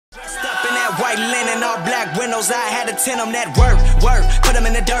white linen, all black windows. I had to tend them that work. Put them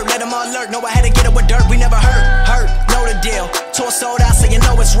in the dirt, let them all lurk. No, I had to get it with dirt. We never hurt. Know the deal. Torso out, so you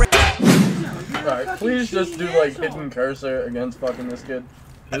know it's real. Alright, please just do like hidden cursor against fucking this kid.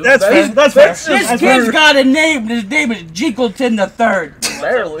 That's fair. This kid's got a name. His name is Jeekleton III.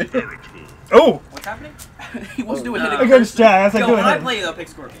 Barely. Oh! What's happening? He wants to do a hidden Against Jazz, I Yo, do when I it. play the pick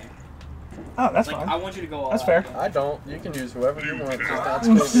score game. Oh, that's Like, fine. I want you to go all That's out. fair. I don't. You can use whoever you want. Just not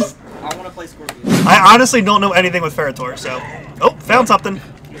Scorpion. I want to play Scorpion. I honestly don't know anything with Ferritor, so... Oh, found something.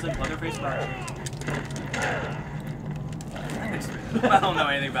 He's like Leatherface Star. I don't know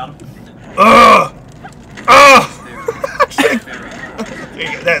anything about him. Ugh! Ugh!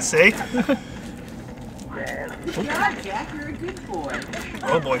 That's see? God, Jack, you're a good boy.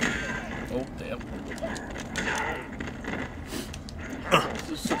 Oh boy. Oh, damn.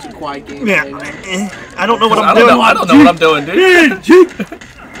 This is such a quiet game. Yeah. I don't know what I'm I doing. don't know what I'm doing, dude.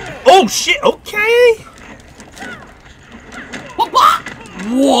 Oh shit, okay!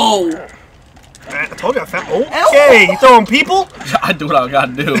 Whoa! I told you I found. Okay, you throwing people? I do what I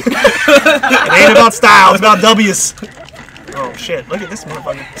gotta do. It ain't about style, it's about W's. Oh shit, look at this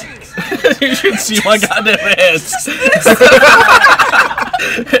motherfucker. You should see my goddamn hands.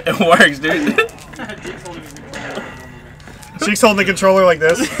 It works, dude. She's holding the controller like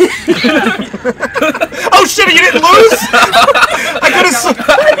this. Oh shit, you didn't lose? I could have.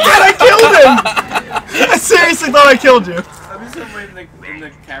 I killed him! I seriously thought I killed you. I'm just somewhere in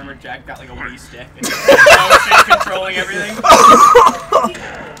the camera. Jack got like a Wii stick and just controlling everything.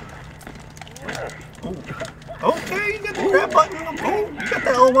 Okay, you got the grab button. Okay, you got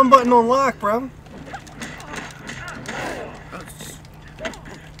that L1 button on lock, bro.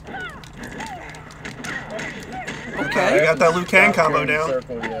 Okay, you got that Liu Kang combo down.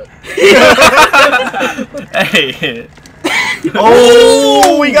 Hey.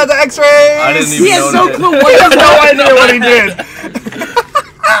 Oh, we got the X-rays. I didn't even know He has no idea what he did.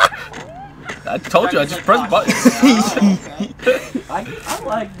 I told you, I just pressed buttons. I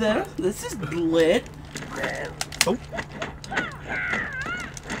like this. This is lit. Oh.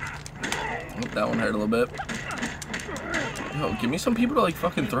 That one hurt a little bit. Yo, give me some people to like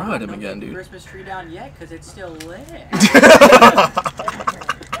fucking throw at him again, dude. Christmas tree down yet? Cause it's still lit.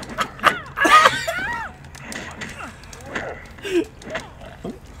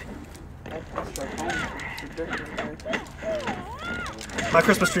 My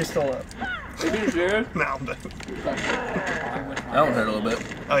Christmas tree's still up. No, but... That one hurt a little bit.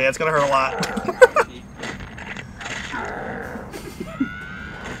 Oh yeah, it's gonna hurt a lot.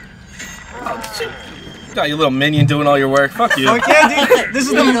 Oh, shit. Got your little minion doing all your work. Fuck you. Fuck yeah, dude. This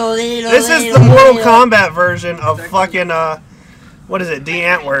is the Mortal Kombat version of fucking what is it? D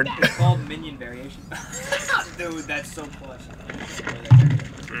Antword. It's called minion variation. Dude, that's so plush.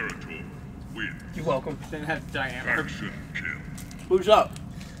 You're welcome. Then have diameter. Who's up?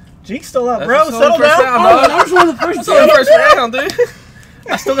 Jeek's still up, That's bro. just Settle the first down. round, Oh, dog. that was one of the first That's only the first round, dude.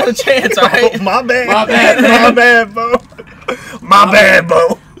 I still got a chance, alright? Oh, my bad. My bad, man. My bad, Bo. My bad,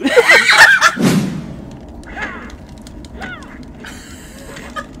 Bo.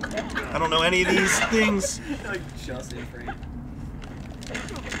 I don't know any of these things. Like just in frame.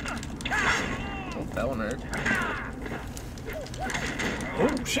 Oh, that one hurt. Oh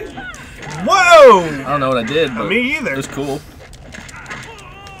shit! Whoa! I don't know what I did, but Me either. it was cool.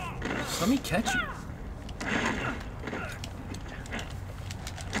 Just let me catch you.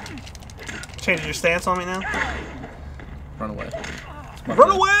 Changing your stance on me now? Run away.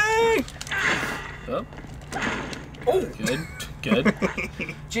 Run away! Oh. Oh. Good. Good.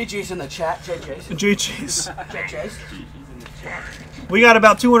 JJ's in the chat. JJ's. GG's. JJ's. We got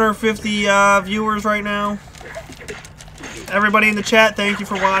about 250 viewers right now. Everybody in the chat, thank you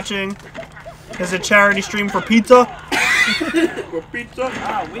for watching. It's a charity stream for pizza. For pizza?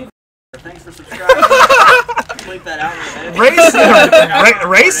 Ah, thanks for subscribing. Bleep that out.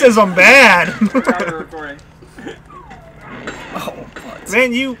 Racism bad. Recording. Oh, what?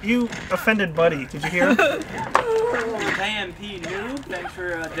 Man, you offended Buddy. Did you hear? AMP Noob, thanks for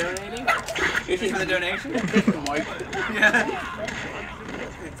donating. Thanks for the donation. Mike. Yeah.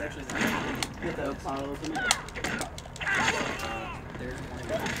 It's actually Get the bottle open.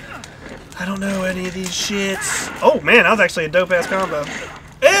 I don't know any of these shits. Oh man, that was actually a dope ass combo.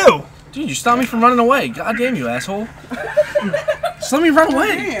 Ew! Dude, you stopped me from running away. God damn you, asshole. Just let me run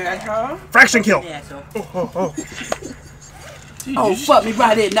away. Yeah, Fraction kill. Yeah, so. Oh. Dude, oh, fuck me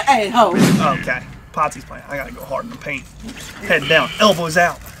right in the asshole. Okay. Potsy's playing. I gotta go hard in the paint. Head down, elbows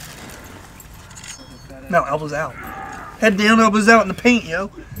out. No, elbows out. Head down, elbows out in the paint, yo.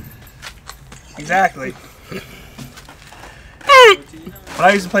 Exactly. When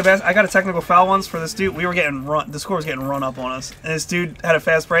I used to play basketball, I got a technical foul once for this dude. We were getting run. The score was getting run up on us, and this dude had a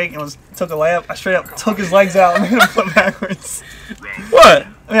fast break and took a layup. I straight up took his legs out and made him flip backwards. What?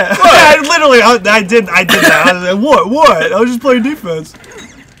 Yeah, what? I did that. I was like, what? I was just playing defense.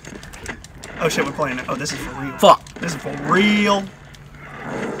 Oh shit, we're playing it. Oh, this is for real. Fuck. This is for real.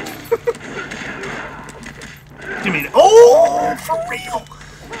 Give me. Oh, for real.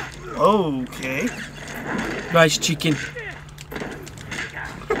 Okay. Rice chicken.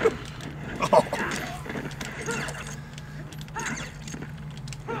 Oh.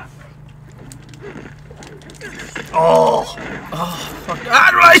 Oh. Oh, fuck.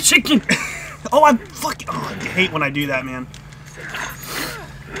 Ah, rice chicken. Oh, I'm fucking. Oh, I hate when I do that, man.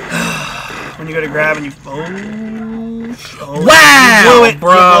 When you go to grab and you. Oh. Wow, you blew it,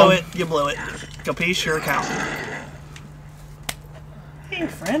 bro. You blew it. Capiche your account. Hey,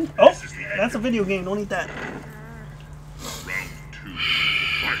 friend. Oh, that's a video game. Don't eat that.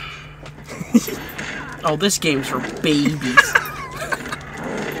 Oh, this game's for babies.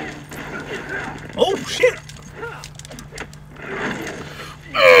 Oh, shit.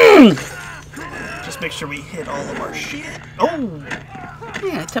 Just make sure we hit all of our shit. Oh.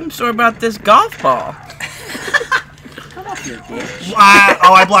 Yeah, tell me a story about this golf ball. Come up here, bitch.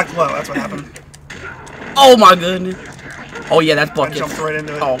 I blocked low. That's what happened. Oh my goodness. Oh yeah, that's I bucket. jumped right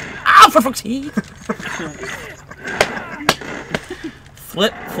into it. Oh, ow, for fuck's sake.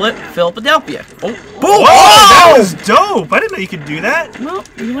 Flip, Philadelphia. Oh, boom! Whoa, that was dope. I didn't know you could do that. Well,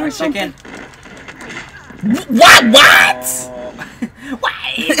 you learned something. Chicken. What?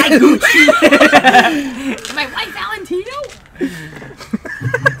 Why? Is my Gucci? My white Valentino?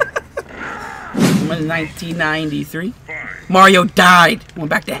 In 1993, Mario died. Went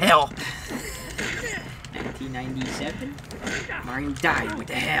back to hell. 1997? Mario died. What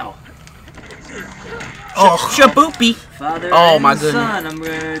the hell? Oh, Shaboopy. Father Oh, and my goodness. son, I'm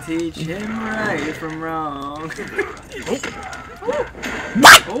gonna teach him right from wrong.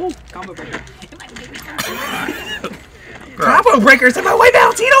 Oh, combo breaker. combo breakers in my white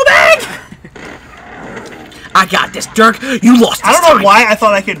Valentino bag. I got this, Dirk. You lost this I don't know time. why I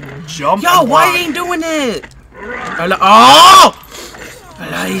thought I could jump. Yo, and why block. you ain't doing it? Oh!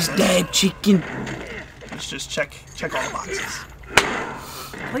 He's dead, chicken. Let's just check all the boxes.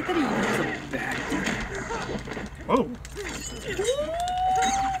 I like that he uses a back. Whoa.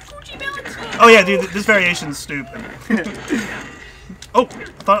 Oh yeah, dude, this variation's stupid. Oh,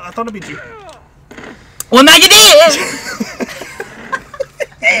 I thought it'd be you. Well, now you did.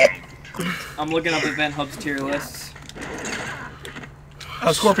 I'm looking up Event Hub's tier lists.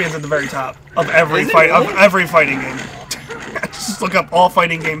 Scorpion's at the very top of every fighting game. Just look up all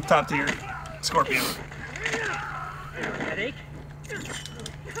fighting game top tier. Scorpion.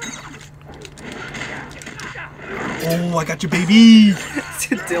 Oh, I got you, baby.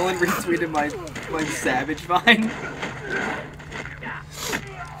 Dylan retweeted my Savage Vine.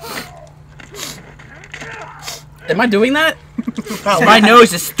 Am I doing that? Oh, My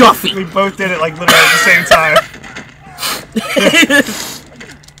nose is stuffy. we both did it like literally at the same time.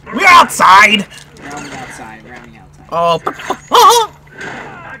 We're outside. Rounding outside. Oh.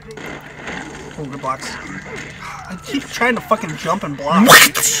 Oh, good blocks. I keep trying to fucking jump and block.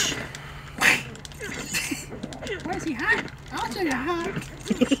 What? Why is he hot? I'll tell you hot.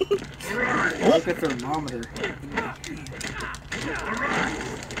 Look at the thermometer.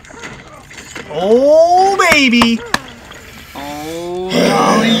 Oh, baby. Oh,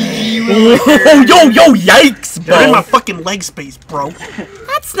 golly gee Oh, willikers. yo, yikes, You're in my bro. fucking leg space, bro.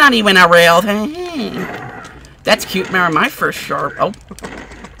 That's not even a real thing. That's cute. Remember my first sharp. Oh.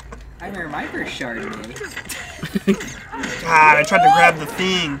 I remember my first Chardonnay. God, I tried to grab the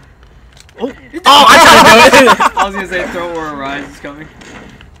thing. Oh, I tried to do it. I was gonna say throw or rise is coming.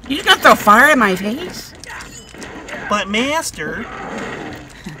 You just gonna throw fire in my face? But master.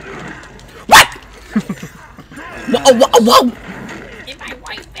 What? Whoa. In my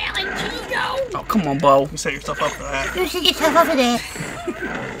white Valentino. Oh, come on, Bo. You set yourself up for that. You should get yourself over there.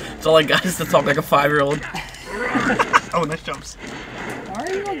 That's all I got is to talk like a 5-year-old. Oh, nice jumps. Are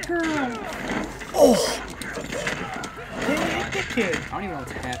you a girl? Oh. I don't even know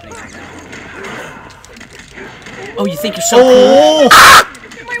what's happening right now. Oh, you think you're so cool? Oh.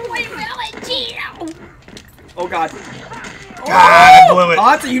 In my white Valentino. Oh god. God, I blew it.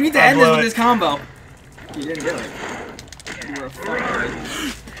 Otto, you need to I end this blew with it. this combo. You didn't do it. You were a fuckboy.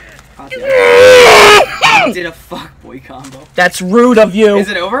 Otto, you did a fuckboy combo. That's rude of you. Is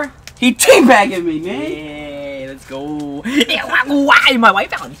it over? He teabagging me, man. Yeah, let's go. Why my white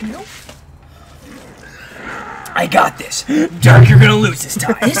Valentino? I got this. Dirk, you're gonna lose this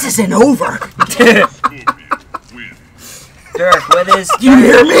time. This isn't over. Dirk, Dirk with his You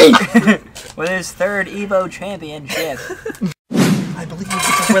hear me? with his third Evo championship. I believe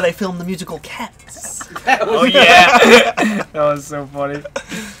this is where they filmed the musical Cats. Oh yeah, that was so funny.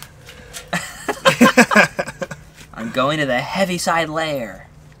 I'm going to the Heaviside Lair.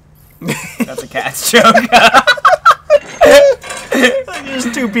 That's a Cats joke.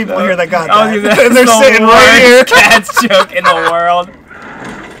 There's two people here that got I was that. gonna- And they're that's the sitting right here. worst Cats joke in the world.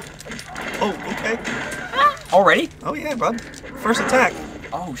 Oh, okay. Already? Oh yeah, bud. First attack.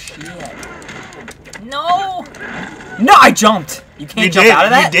 Oh shit. No! No, I jumped! You can't jump out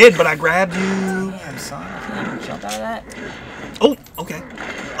of that? You did, but I grabbed you. Damn, son. I can't even jump out of that. Oh, okay.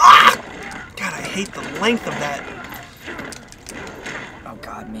 Ah! God, I hate the length of that. Oh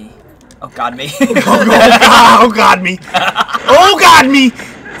god, me. Oh god, me. Oh God, me. Oh God, me.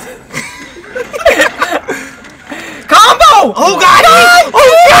 Combo! Oh God, me. Oh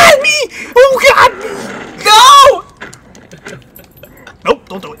God, me. Oh God, me. Go! Nope,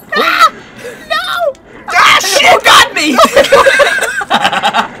 don't do it. No! Ah, shit. Oh god, me!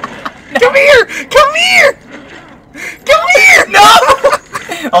 Come here. Come here. Come here. No!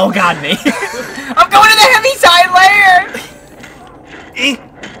 Oh god, me. I'm going to the Heaviside Lair! Eh.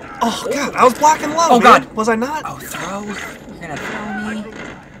 Oh God, I was blocking low. Oh, man. God. Was I not? Oh, throw? You're gonna throw me?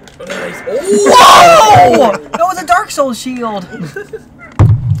 Oh, Whoa! That was a Dark Souls shield.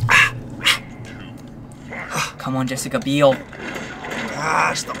 Come on, Jessica Biel.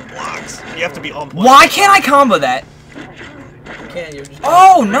 Gosh, the blocks. You have to be on point. Why can't I combo that? you can, you're just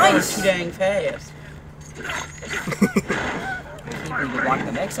Oh, you're nice! too dang fast. I can't believe you blocked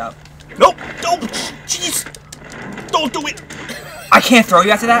the mix up. Nope. Don't. Jeez. Don't do it. I can't throw you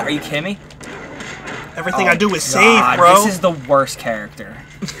after that? Are you kidding me? Everything Oh, I do is God, save, bro. This is the worst character.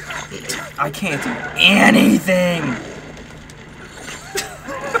 I can't do anything.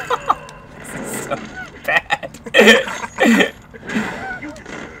 This is so bad.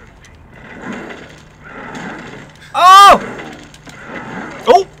 Oh!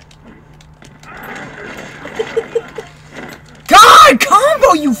 Oh. God,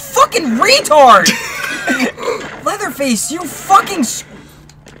 combo, you fucking retard! Leatherface, you fucking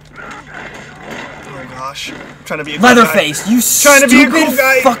Oh gosh. I'm trying to be a good Leatherface, you Trying to be a stupid cool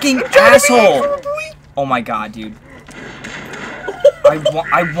guy. fucking I'm trying to be a asshole! cool boy. Oh my god, dude.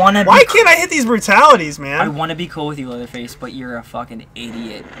 I wanna Why be can't I hit these brutalities, I man? wanna be cool with you, Leatherface, but you're a fucking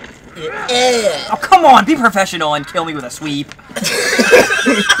idiot. Oh come on, be professional and kill me with a sweep.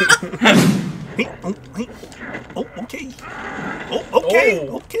 Hey, oh, hey. Oh, okay. Oh, okay.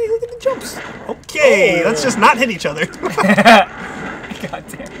 Oh. Okay, look at the jumps. Okay, let's just not hit each other. God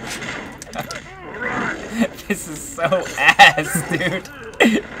damn. This is so ass, dude.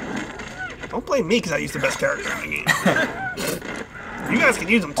 Don't blame me because I used the best character in the game. You guys can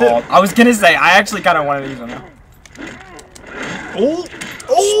use them too. Oh, I was gonna say, I actually kinda wanted to use them now. Oh!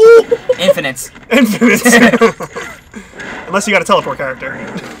 Oh! Infinites. Infinites. Unless you got a teleport character.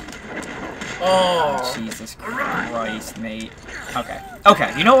 Oh. Jesus Christ, mate. Okay.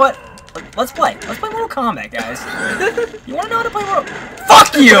 Okay, you know what? Let's play. Let's play Mortal Kombat, guys. You wanna know how to play Mortal...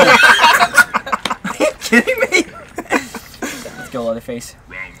 Fuck you! Are you kidding me? Let's go, Leatherface.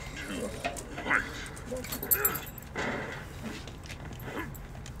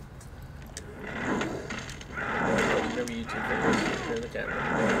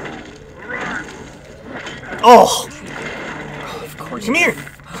 Oh! Of course. Come here!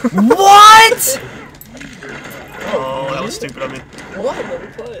 What? Oh, that was stupid of me. What? Let me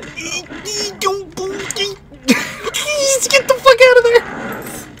play. Please get the fuck out of there!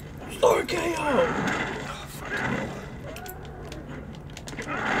 RKO.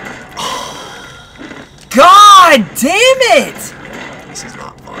 God damn it! This is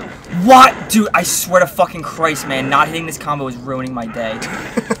not fun. What? Dude, I swear to fucking Christ, man. Not hitting this combo is ruining my day.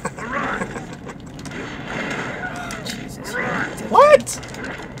 Jesus. What?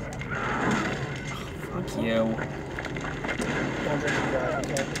 Fuck you. Don't drink and drive,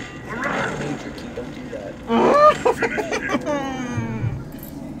 okay? Major key, don't do that.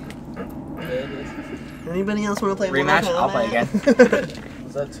 Yeah, it is. Anybody else want to play Rematch? Mortal I'll play Kombat? again.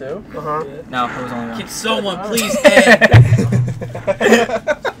 Was that two? Uh-huh. No, it was only one. Can someone please end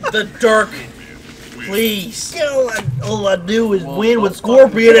the Dirk? Please. All I do is win with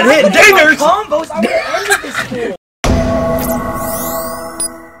Scorpion and hit dingers! Combos, I would have ended this